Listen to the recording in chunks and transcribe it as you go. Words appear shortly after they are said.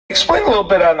Explain a little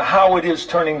bit on how it is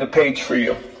turning the page for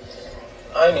you.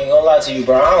 I ain't even gonna lie to you,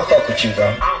 bro. I don't fuck with you, bro.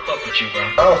 I don't fuck with you, bro.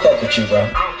 I don't fuck with you, bro.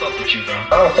 I don't fuck with you, bro. I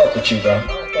don't fuck with you, bro.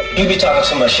 You be talking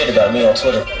too much shit about me on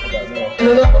Twitter.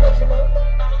 Nigga, I'ma let you know.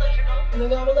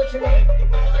 Nigga, I'ma let you know.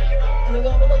 Nigga,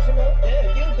 I'ma let you know.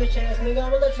 Yeah, you bitch ass nigga,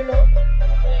 I'ma let you know.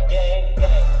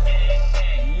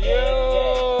 Yo!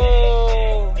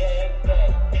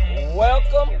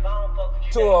 Welcome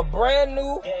to a brand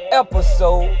new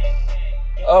episode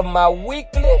of my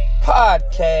weekly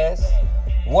podcast,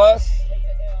 What's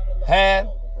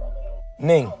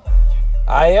Happening?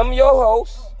 I am your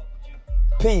host,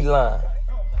 P-Line.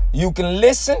 You can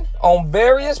listen on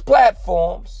various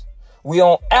platforms. We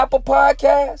on Apple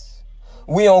Podcasts,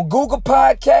 we on Google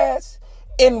Podcasts,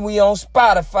 and we on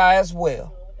Spotify as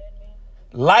well.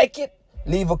 Like it,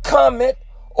 leave a comment,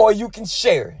 or you can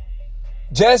share it.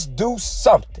 Just do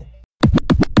something.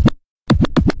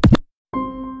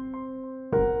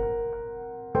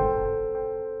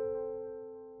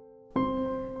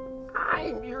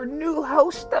 I'm your new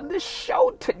host of the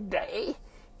show today,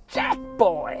 Jack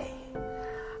Boy.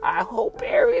 I hope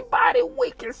everybody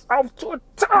week is off to a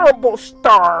terrible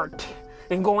start.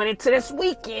 And going into this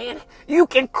weekend, you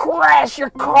can crash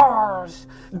your cars.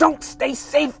 Don't stay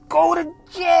safe, go to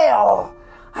jail.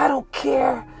 I don't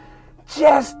care.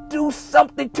 Just do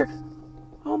something to...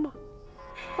 Oh my.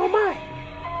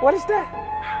 What is that?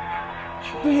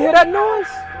 Do you hear that noise?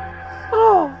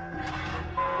 Oh,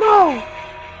 no.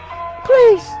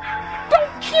 Please,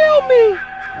 don't kill me.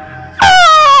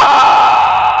 Ah!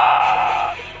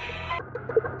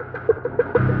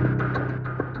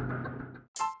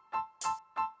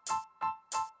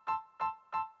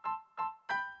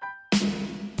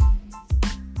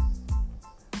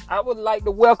 I would like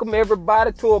to welcome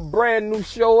everybody to a brand new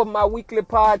show of my weekly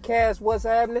podcast, What's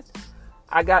Happening?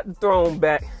 I got the throne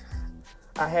back.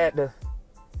 I had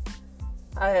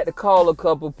to call a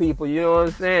couple people, you know what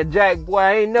I'm saying? Jack, boy,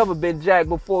 I ain't never been Jack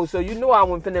before, so you know I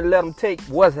wasn't finna let them take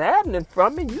what's happening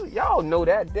from me. Y'all know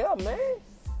that there, man.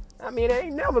 I mean, I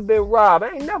ain't never been Rob.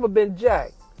 I ain't never been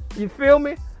Jack. You feel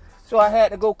me? So I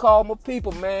had to go call my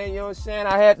people, man. You know what I'm saying?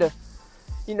 I had to,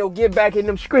 get back in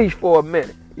them streets for a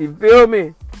minute. You feel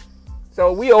me?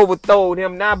 So we overthrowed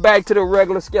him. Now back to the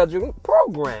regular schedule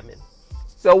programming.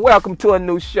 So welcome to a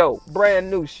new show. Brand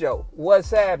new show.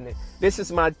 What's happening? This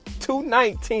is my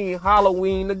 2019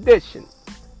 Halloween edition.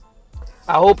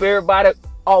 I hope everybody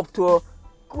off to a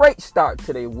great start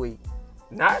to their week.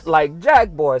 Not like Jack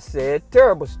Boy said,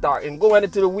 terrible start. And going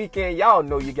into the weekend, y'all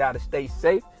know you got to stay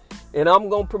safe. And I'm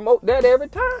going to promote that every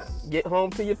time. Get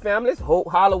home to your families.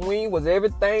 Hope Halloween was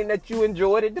everything that you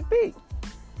enjoyed it to be.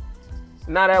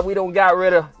 Now that we don't got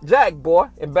rid of Jack Boy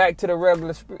and back to the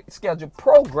regular scheduled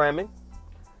programming,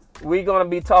 we're going to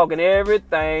be talking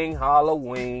everything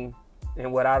Halloween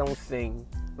and what I don't sing.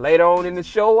 Later on in the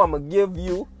show, I'm going to give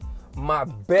you my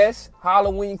best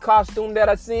Halloween costume that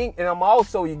I sing, and I'm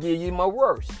also going to give you my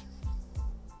worst.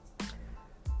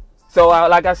 So,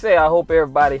 like I said, I hope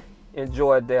everybody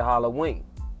enjoyed their Halloween.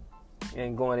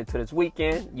 And going into this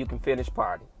weekend, you can finish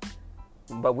partying.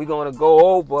 But we're going to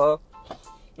go over...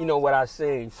 what I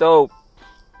sing. So,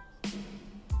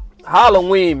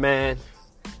 Halloween, man,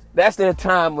 that's the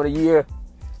time of the year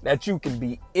that you can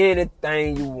be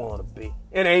anything you want to be.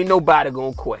 And ain't nobody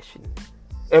gonna question it.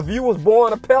 If you was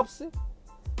born a Pepsi,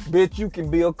 bitch, you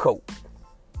can be a Coke.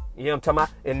 You know what I'm talking about?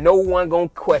 And no one gonna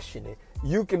question it.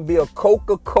 You can be a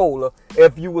Coca-Cola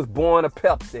if you was born a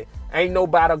Pepsi. Ain't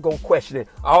nobody gonna question it.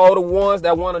 All the ones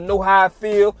that want to know how I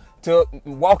feel to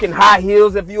walk in high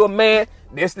heels if you a man,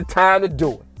 this the time to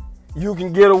do it. You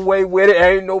can get away with it.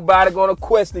 Ain't nobody gonna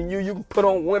question you. You can put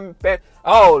on women pants,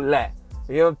 all that.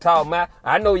 You know what I'm talking about?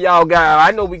 I know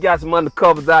we got some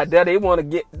undercovers out there. They want to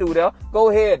get through there. Go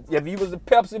ahead. If you was a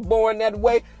Pepsi born that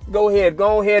way, go ahead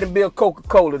and be a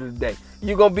Coca-Cola today.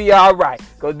 You gonna be all right.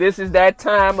 Because this is that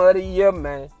time of the year,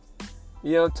 man.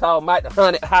 You know what I'm talking about? The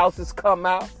haunted houses come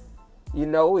out.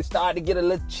 It started to get a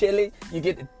little chilly. You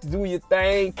get to do your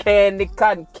thing. Candy,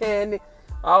 cotton candy,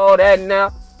 all that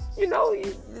now.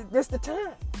 This the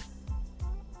time.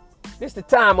 This the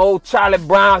time. Old Charlie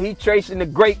Brown, he tracing the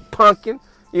great pumpkin.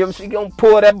 She gonna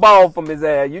pull that ball from his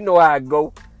ass. You know how it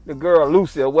go. The girl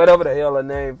Lucy, or whatever the hell her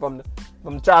name from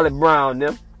Charlie Brown,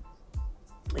 them.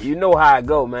 You know how it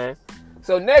go, man.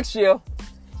 So next year,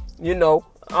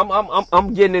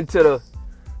 I'm getting into the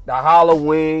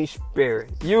Halloween spirit.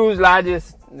 Usually I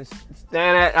just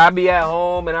I be at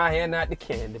home and I hand out the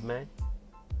candy, man.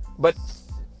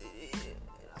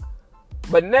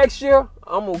 But next year,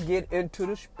 I'm going to get into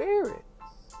the spirit.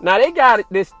 Now, they got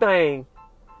this thing,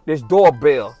 this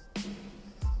doorbell,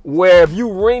 where if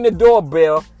you ring the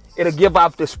doorbell, it'll give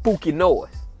off the spooky noise.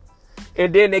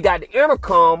 And then they got the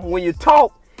intercom. When you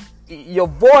talk, your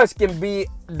voice can be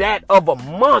that of a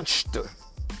monster.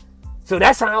 So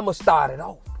that's how I'm gonna start it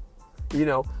off. You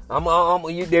know,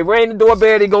 they ring the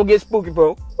doorbell, they gonna get spooky,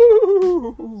 bro.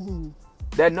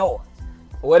 That noise,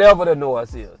 whatever the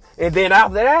noise is. And then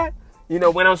after that, you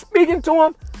know, when I'm speaking to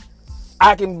them,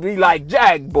 I can be like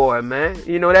Jack Boy, man.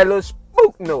 You know, that little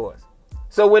spook noise.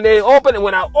 So when I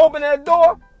open that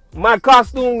door, my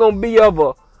costume gonna be of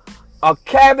a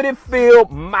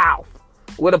cavity-filled mouth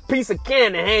with a piece of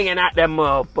candy hanging out that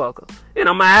motherfucker. And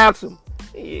I'm gonna ask them,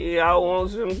 y'all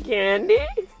want some candy?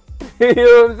 You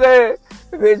know what I'm saying?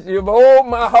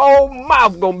 My whole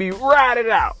mouth gonna be rotted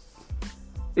out.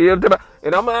 You know what I'm saying?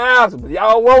 And I'm gonna ask them,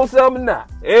 y'all want something now?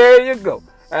 There you go.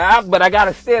 But I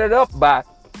gotta set it up by,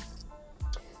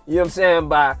 you know what I'm saying,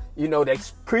 by, you know,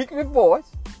 that creaky voice.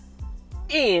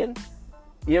 And,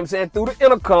 you know what I'm saying, through the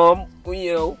intercom,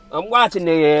 you know, I'm watching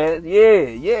their ass.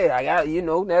 Yeah, I got,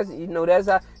 that's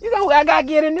how, I gotta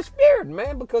get in the spirit,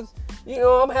 man, because, you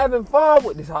know, I'm having fun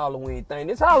with this Halloween thing.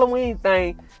 This Halloween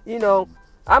thing, you know,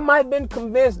 I might have been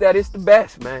convinced that it's the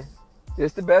best, man.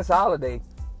 It's the best holiday.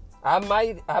 I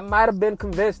might have been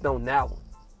convinced on that one.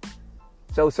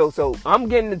 So I'm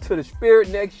getting into the spirit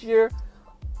next year.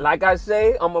 Like I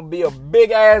say, I'm gonna be a big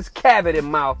ass cavity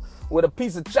mouth with a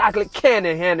piece of chocolate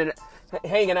candy hanging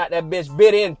out that bitch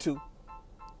bit into.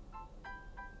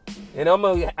 And I'm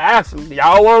gonna ask them,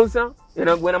 y'all want some? You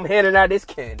know, when I'm handing out this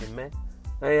candy, man.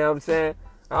 You know what I'm saying?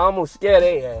 I almost scare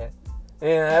their ass.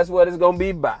 And that's what it's gonna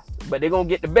be by. But they're gonna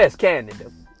get the best candy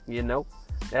though. You know?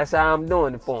 That's how I'm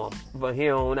doing it for them from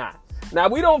here on out. Now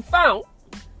we don't found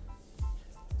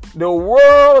the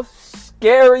world's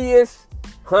scariest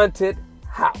haunted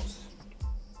house.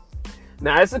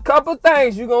 Now it's a couple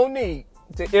things you're gonna need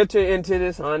to enter into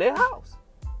this haunted house.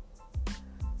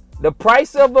 The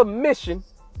price of admission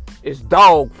is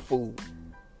dog food.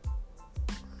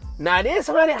 Now this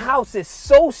haunted house is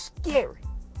so scary,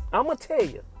 I'm gonna tell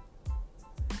you,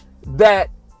 that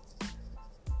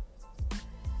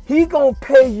he gonna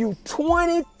pay you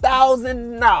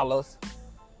 $20,000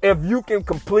 if you can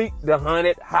complete the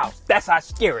haunted house. That's how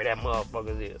scary that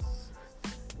motherfucker is.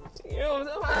 You know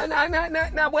what I'm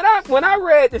saying? Now when I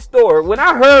read the story, when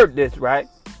I heard this, right,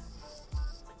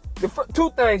 two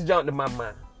things jumped to my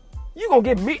mind. You gonna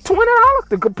give me $20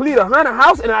 to complete a haunted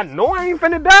house and I know I ain't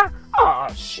finna die? Oh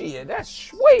shit, that's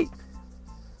sweet.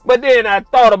 But then I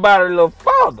thought about it a little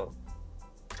further.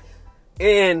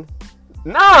 And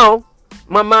now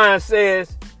my mind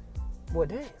says, well,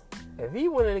 damn, if he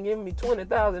wanted to give me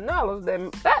 $20,000, then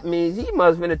that means he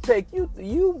must finna take you,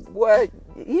 boy,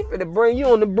 he finna bring you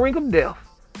on the brink of death.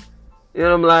 And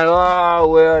I'm like, oh,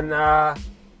 well, nah,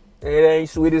 it ain't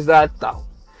sweet as I thought.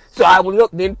 So I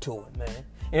looked into it, man.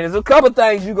 And there's a couple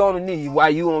things you're gonna need while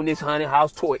you on this haunted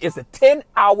house tour. It's a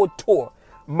 10-hour tour.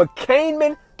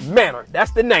 McCaman Manor,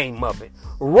 that's the name of it.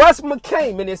 Russ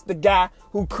McCaman is the guy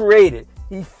who created it.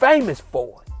 He's famous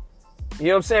for it. You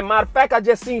know what I'm saying? Matter of fact, I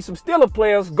just seen some Steelers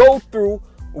players go through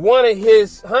one of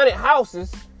his haunted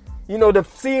houses, you know, to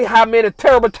see how many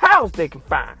terrible towels they can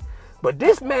find. But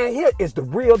this man here is the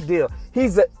real deal.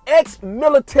 He's an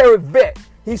ex-military vet.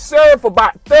 He served for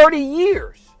about 30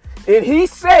 years. And he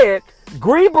said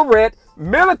Green Beret,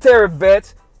 military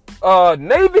vets,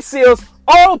 Navy SEALs,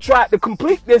 all tried to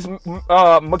complete this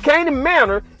McCaman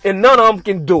Manor, and none of them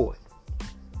can do it.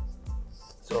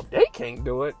 So if they can't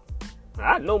do it,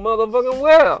 I know motherfucking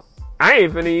well I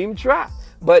ain't finna even try.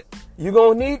 But you're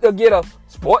gonna need to get a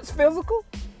sports physical.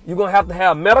 You're gonna have to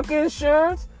have medical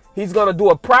insurance. He's gonna do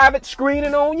a private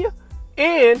screening on you.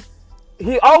 And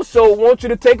he also wants you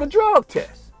to take a drug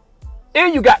test.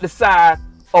 And you got to sign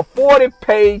a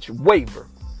 40-page waiver.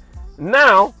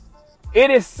 Now, it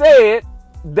is said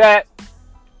that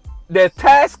there's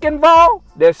tasks involved,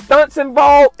 there's stunts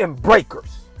involved, and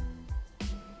breakers.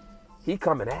 He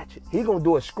coming at you. He gonna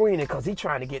do a screening because he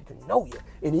trying to get to know you.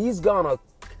 And he's gonna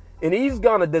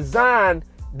design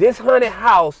this haunted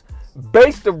house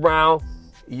based around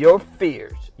your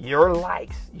fears, your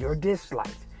likes, your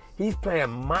dislikes. He's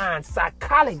playing mind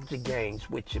psychology games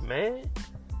with you, man.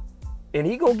 And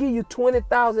he gonna give you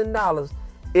 $20,000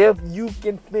 if you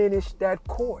can finish that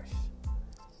course.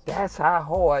 That's how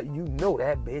hard you know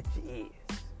that bitch is.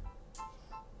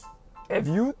 If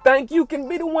you think you can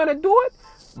be the one to do it,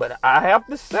 but I have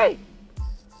to say,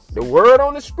 the word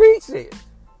on the streets is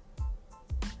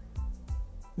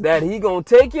that he gonna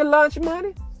take your lunch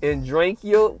money and drink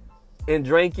your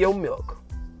milk.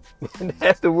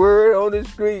 That's the word on the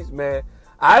streets, man.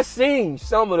 I seen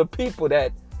some of the people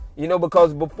that, you know,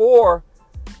 because before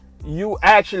you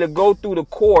actually go through the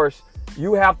course,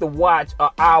 you have to watch an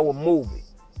hour movie.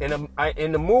 And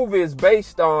the movie is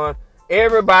based on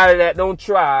everybody that don't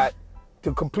try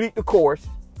to complete the course.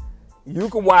 You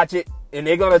can watch it, and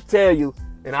they're going to tell you,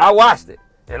 and I watched it,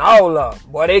 and all of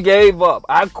them, boy, they gave up.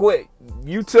 I quit.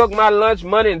 You took my lunch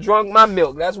money and drunk my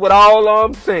milk. That's what all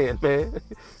I'm saying, man.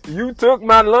 You took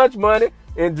my lunch money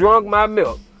and drunk my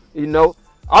milk. You know,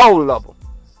 all of them.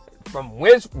 From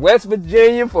West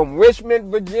Virginia, from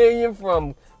Richmond, Virginia,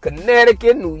 from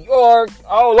Connecticut, New York,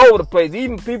 all over the place.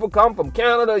 Even people come from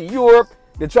Canada, Europe,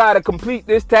 to try to complete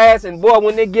this task. And boy,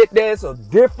 when they get there, it's a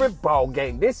different ball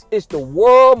game. This is the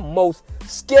world's most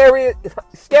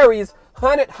scariest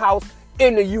haunted house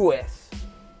in the U.S.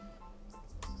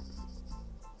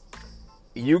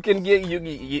 You can get,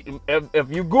 if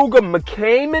you Google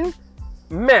McCain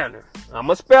Manor, I'm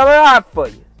going to spell it out for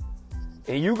you.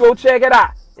 And you go check it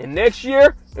out. And next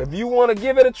year, if you want to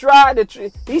give it a try,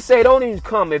 he say don't even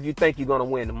come if you think you're going to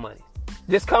win the money.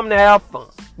 Just come to have fun,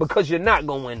 because you're not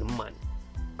going to win the money.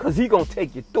 Because he going to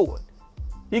take you through it.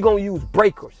 He going to use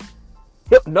breakers,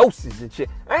 hypnosis and shit.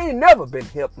 I ain't never been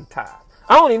hypnotized.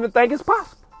 I don't even think it's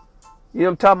possible. You know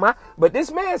what I'm talking about? But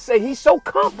this man say he's so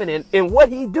confident in what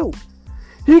he do.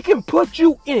 He can put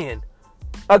you in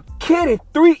a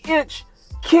 3-inch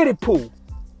kiddie pool.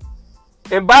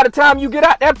 And by the time you get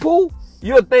out that pool,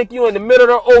 you'll think you're in the middle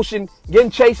of the ocean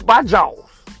getting chased by Jaws.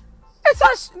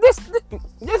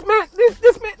 This man,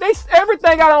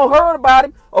 everything I don't heard about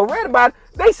him or read about him,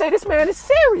 they say this man is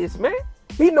serious, man.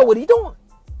 He know what he doing.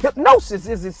 Hypnosis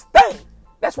is his thing.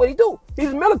 That's what he do.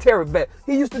 He's a military vet.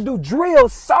 He used to do drill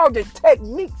sergeant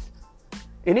techniques.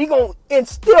 And he gonna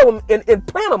instill them and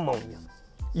implant them on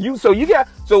you. So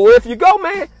if you go,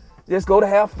 man, just go to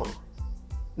have fun.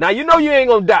 Now, you know you ain't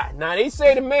gonna die. Now, they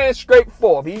say the man's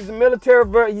straightforward. He's a military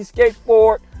vet. He's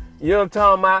straightforward. You know what I'm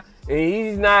talking about? And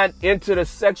he's not into the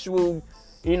sexual,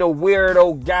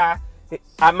 weirdo guy.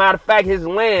 Matter of fact, his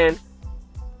land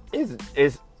is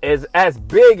as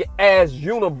big as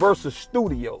Universal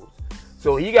Studios.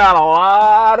 So he got a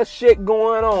lot of shit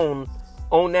going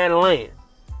on that land.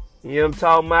 You know what I'm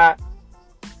talking about?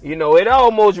 It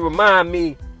almost remind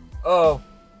me of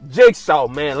Jigsaw,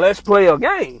 man. Let's play a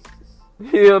game.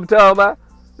 You know what I'm talking about?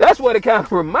 That's what it kind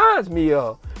of reminds me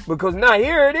of. Because now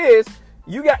here it is.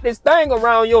 You got this thing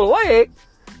around your leg,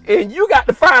 and you got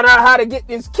to find out how to get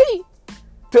this key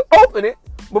to open it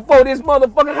before this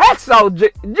motherfucking hacksaw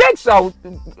Jigsaw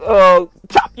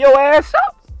chop your ass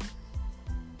up.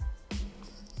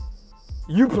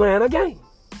 You playing a game.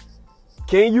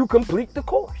 Can you complete the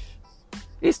course?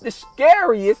 It's the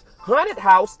scariest haunted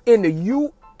house in the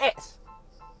U.S.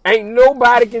 Ain't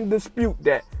nobody can dispute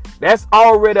that. That's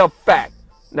already a fact.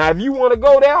 Now, if you want to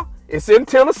go there, it's in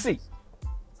Tennessee.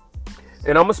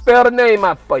 And I'm going to spell the name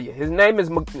out for you. His name is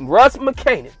Russ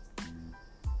McCain.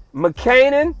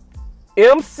 McCain,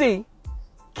 M-C-K-A-M-E-Y.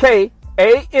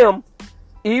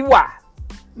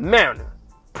 Manor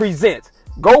presents.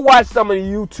 Go watch some of the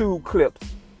YouTube clips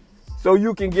so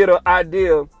you can get an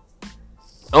idea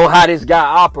on how this guy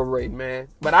operates, man.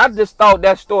 But I just thought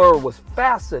that story was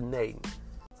fascinating.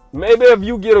 Maybe if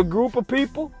you get a group of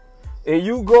people and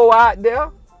you go out there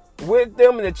with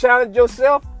them and challenge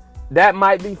yourself, that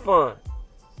might be fun.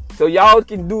 So y'all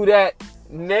can do that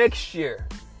next year.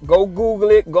 Go Google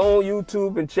it, go on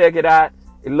YouTube and check it out.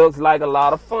 It looks like a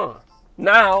lot of fun.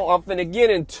 Now, I'm finna get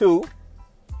into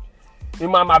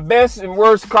my best and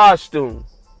worst costume.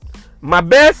 My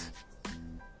best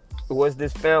was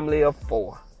this family of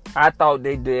 4. I thought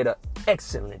they did an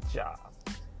excellent job.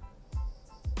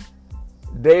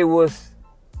 They was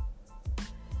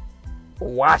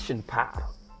washing powder.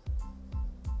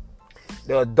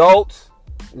 The adults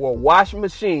were washing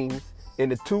machines,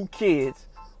 and the 2 kids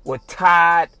were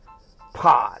Tide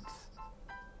Pods.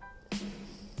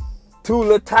 2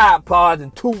 little Tide Pods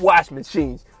and 2 wash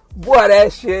machines. Boy,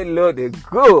 that shit looked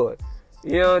good.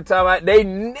 You know what I'm talking about? They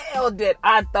nailed it.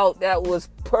 I thought that was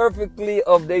perfectly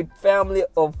of their family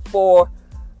of 4.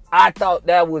 I thought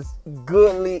that was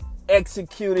goodly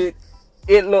executed.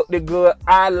 It looked good.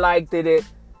 I liked it.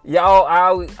 Y'all,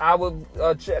 I would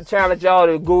challenge y'all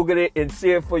to Google it and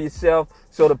see it for yourself.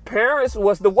 So the parents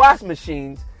was the wash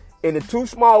machines, and the 2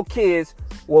 small kids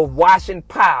were washing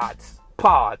pods.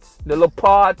 The little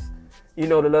pods, the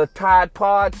little Tide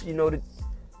Pods,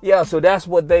 yeah, so that's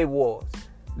what they was.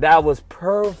 That was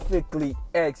perfectly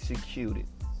executed.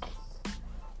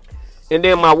 And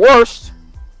then my worst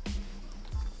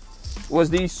was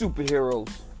these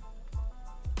superheroes.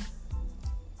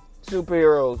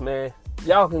 Superheroes, man.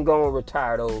 Y'all can go and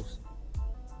retire those.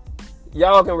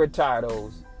 Y'all can retire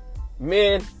those.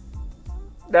 Men,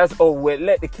 that's over with.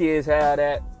 Let the kids have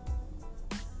that.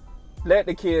 Let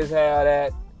the kids have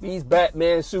that. These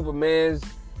Batman, Supermans,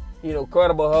 you know,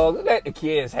 Incredible Hulk. Let the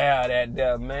kids have that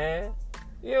stuff, man.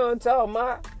 You know what I'm talking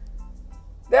about?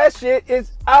 That shit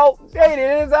is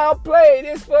outdated. It's outplayed.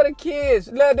 It's for the kids.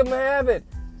 Let them have it.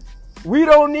 We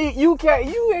don't need, you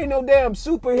ain't no damn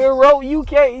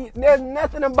superhero. There's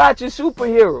nothing about your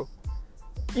superhero.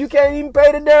 You can't even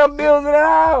pay the damn bills in the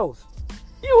house.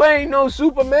 You ain't no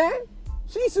Superman.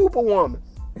 She Superwoman.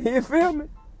 You feel me?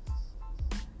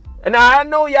 And now I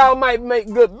know y'all might make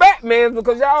good Batmans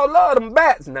because y'all love them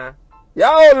bats now.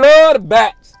 Y'all love the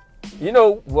bats. You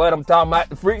know what I'm talking about.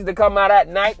 The freaks that come out at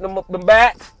night, them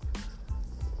bats.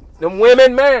 Them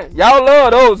women, man. Y'all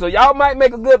love those. So y'all might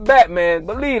make a good Batman.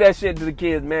 But leave that shit to the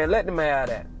kids, man. Let them have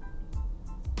that.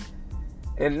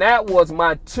 And that was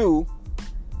my 2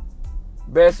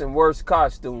 best and worst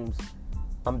costumes.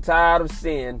 I'm tired of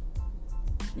seeing,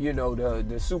 you know, the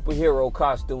superhero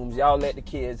costumes. Y'all let the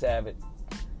kids have it.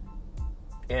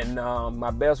 And my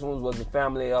best ones was a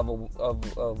family of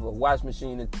a wash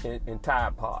machine and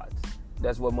Tide Pods.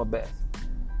 That's what my best.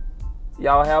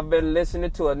 Y'all have been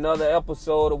listening to another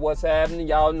episode of What's Happening.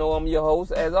 Y'all know I'm your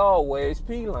host, as always,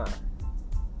 P-Line.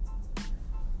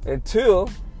 Until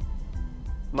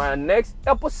my next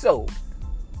episode,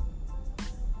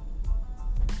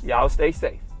 y'all stay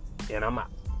safe. And I'm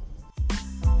out.